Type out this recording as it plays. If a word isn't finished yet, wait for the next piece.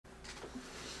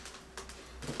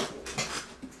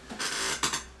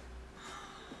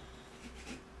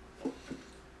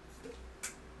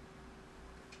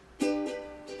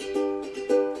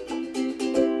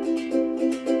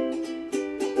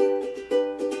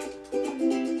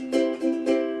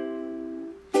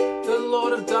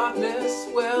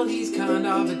well, he's kind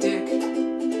of a dick.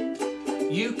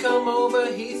 You come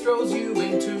over, he throws you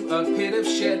into a pit of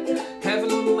shit. Heaven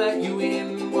will let you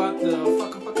in. What the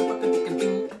fuck?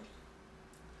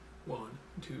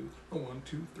 One,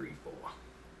 two, three, four.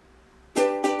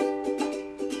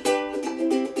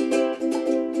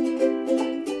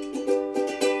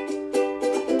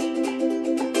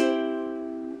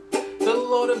 The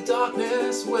Lord of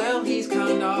Darkness, well, he's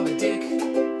kind of a dick.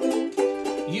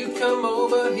 You come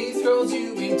over, he throws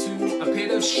you into a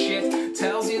pit of shit.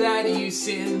 Tells you that you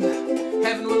sinned,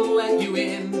 heaven will let you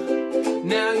in.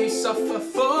 Now you suffer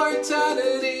for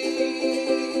eternity.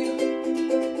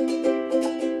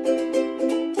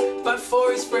 But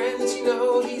for his friends, you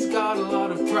know, he's got a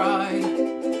lot of pride.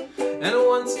 And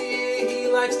once a year he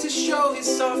likes to show his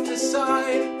softer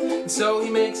side. And so he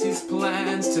makes his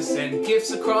plans to send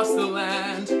gifts across the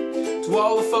land to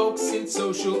all the folks in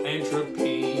social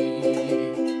entropy.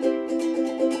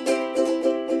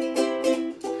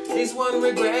 His one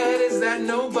regret is that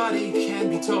nobody can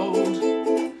be told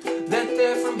that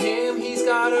they're from him. He's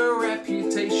got a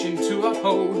reputation to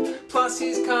uphold. Plus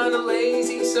he's kinda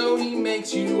lazy, so he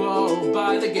makes you all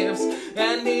buy the gifts.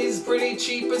 And he's pretty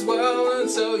cheap as well, and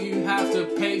so you have to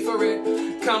pay for it.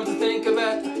 Come to think of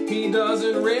it, he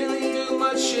doesn't really do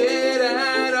much shit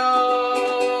at all.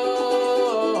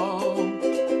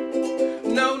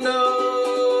 No,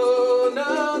 no,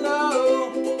 no, no.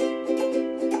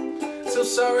 So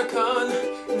Sarukun,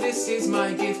 this is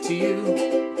my gift to you.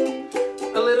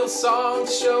 A little song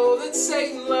to show that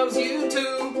Satan loves you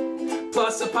too.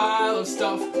 Plus a pile of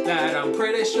stuff that I'm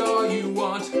pretty sure you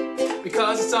want,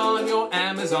 because it's on your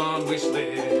Amazon wish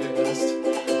list.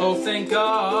 Oh, thank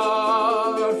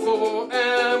God for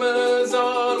Amazon.